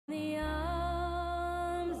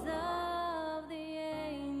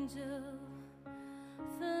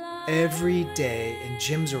Every day in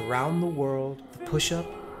gyms around the world, the push-up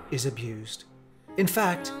is abused. In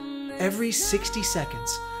fact, every 60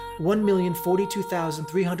 seconds,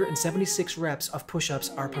 1,042,376 reps of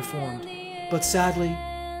push-ups are performed. But sadly,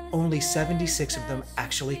 only 76 of them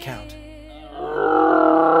actually count.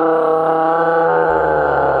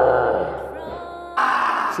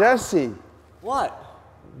 Jesse, What?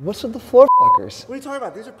 what's with the floor fuckers? What are you talking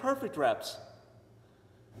about? These are perfect reps.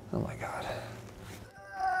 Oh my God.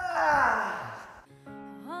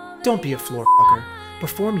 Don't be a floor fucker.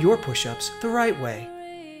 Perform your push-ups the right way.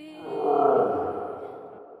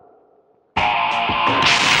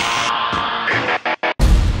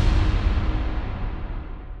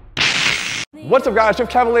 What's up, guys? Jeff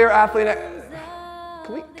Cavaliere, athlete.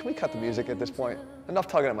 Can we cut the music at this point? Enough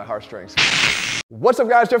tugging at my heartstrings. What's up,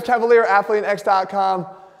 guys? Jeff Cavaliere, AthleteX.com.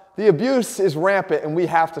 The abuse is rampant and we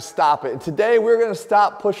have to stop it. And today we're going to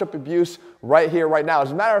stop push-up abuse right here, right now.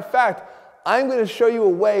 As a matter of fact, I'm going to show you a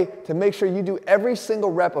way to make sure you do every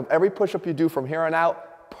single rep of every push-up you do from here on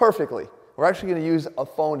out perfectly. We're actually going to use a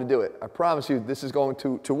phone to do it. I promise you this is going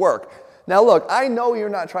to work. Now look, I know you're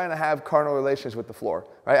not trying to have carnal relations with the floor,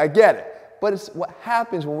 right? I get it. But it's what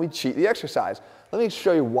happens when we cheat the exercise. Let me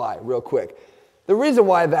show you why real quick. The reason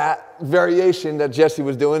why that variation that Jesse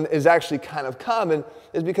was doing is actually kind of common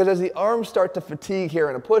is because as the arms start to fatigue here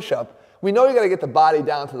in a push-up, we know you got to get the body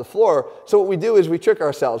down to the floor. So what we do is we trick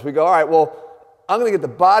ourselves. We go, all right, well, I'm going to get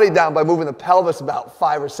the body down by moving the pelvis about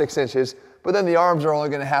 5 or 6 inches, but then the arms are only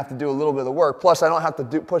going to have to do a little bit of the work. Plus, I don't have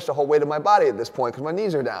to push the whole weight of my body at this point because my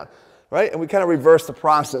knees are down, right? And we kind of reverse the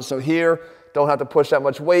process. So here, don't have to push that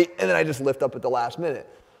much weight, and then I just lift up at the last minute.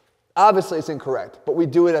 Obviously, it's incorrect, but we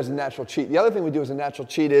do it as a natural cheat. The other thing we do as a natural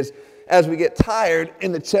cheat is as we get tired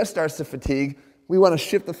and the chest starts to fatigue, we want to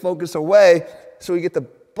shift the focus away so we get the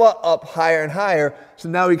butt up higher and higher, so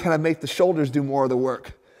now we kind of make the shoulders do more of the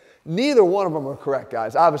work. Neither one of them are correct,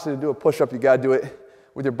 guys. Obviously, to do a push-up, you got to do it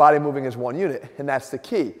with your body moving as one unit, and that's the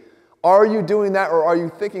key. Are you doing that or are you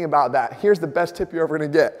thinking about that? Here's the best tip you're ever going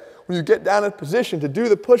to get. When you get down in position to do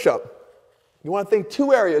the push-up, you want to think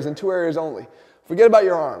 2 areas and 2 areas only. Forget about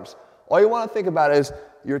your arms. All you want to think about is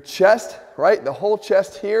your chest, right? The whole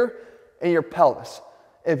chest here and your pelvis.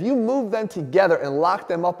 If you move them together and lock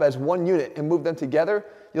them up as one unit and move them together,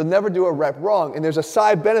 you'll never do a rep wrong. And there's a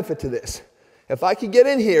side benefit to this. If I could get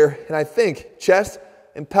in here and I think chest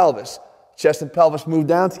and pelvis move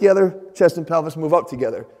down together, chest and pelvis move up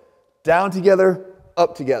together, down together,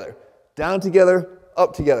 up together, down together,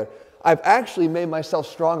 up together. I've actually made myself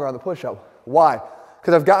stronger on the push-up. Why?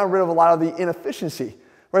 Because I've gotten rid of a lot of the inefficiency.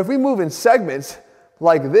 Right? If we move in segments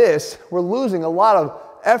like this, we're losing a lot of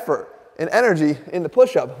effort and energy in the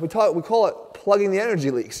push-up. We call it plugging the energy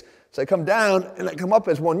leaks. So I come down and I come up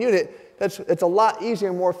as one unit. It's a lot easier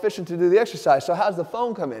and more efficient to do the exercise. So how does the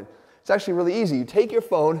phone come in? It's actually really easy. You take your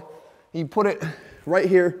phone, you put it right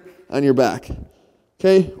here on your back,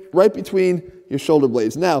 okay? Right between your shoulder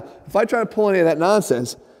blades. Now, if I try to pull any of that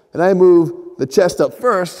nonsense and I move the chest up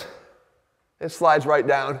first, it slides right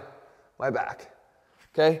down my back,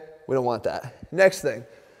 okay? We don't want that. Next thing,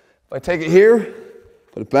 if I take it here,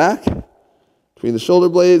 put it back between the shoulder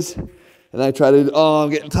blades, and I try to,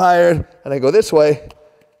 I'm getting tired, and I go this way,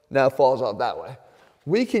 now it falls off that way.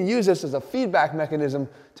 We can use this as a feedback mechanism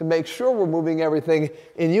to make sure we're moving everything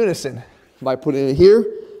in unison by putting it here,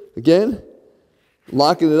 again,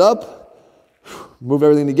 locking it up, move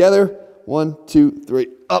everything together, 1, 2, 3,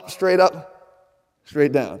 up, straight down,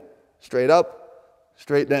 straight up,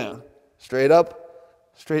 straight down, straight up,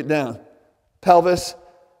 straight down. Pelvis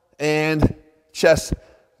and chest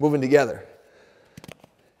moving together.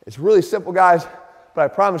 It's really simple, guys, but I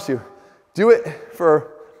promise you, do it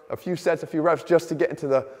for a few sets, a few reps, just to get into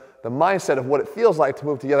the mindset of what it feels like to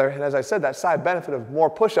move together. And as I said, that side benefit of more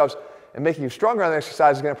push-ups and making you stronger on the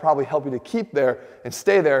exercise is going to probably help you to keep there and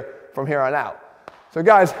stay there from here on out. So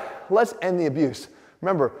guys, let's end the abuse.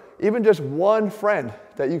 Remember, even just one friend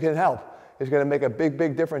that you can help is going to make a big,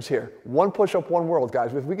 big difference here. One push-up, one world,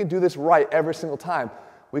 guys. If we can do this right every single time,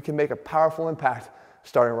 we can make a powerful impact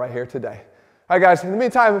starting right here today. All right, guys, in the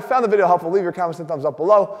meantime, if you found the video helpful, leave your comments and thumbs up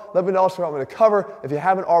below. Let me know also what I'm going to cover. If you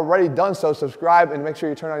haven't already done so, subscribe and make sure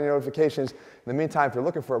you turn on your notifications. In the meantime, if you're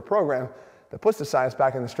looking for a program that puts the science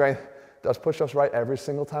back in the strength, does push-ups right every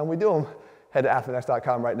single time we do them, head to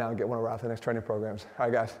AthleteX.com right now and get one of our AthleteX training programs. All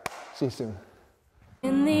right, guys, see you soon.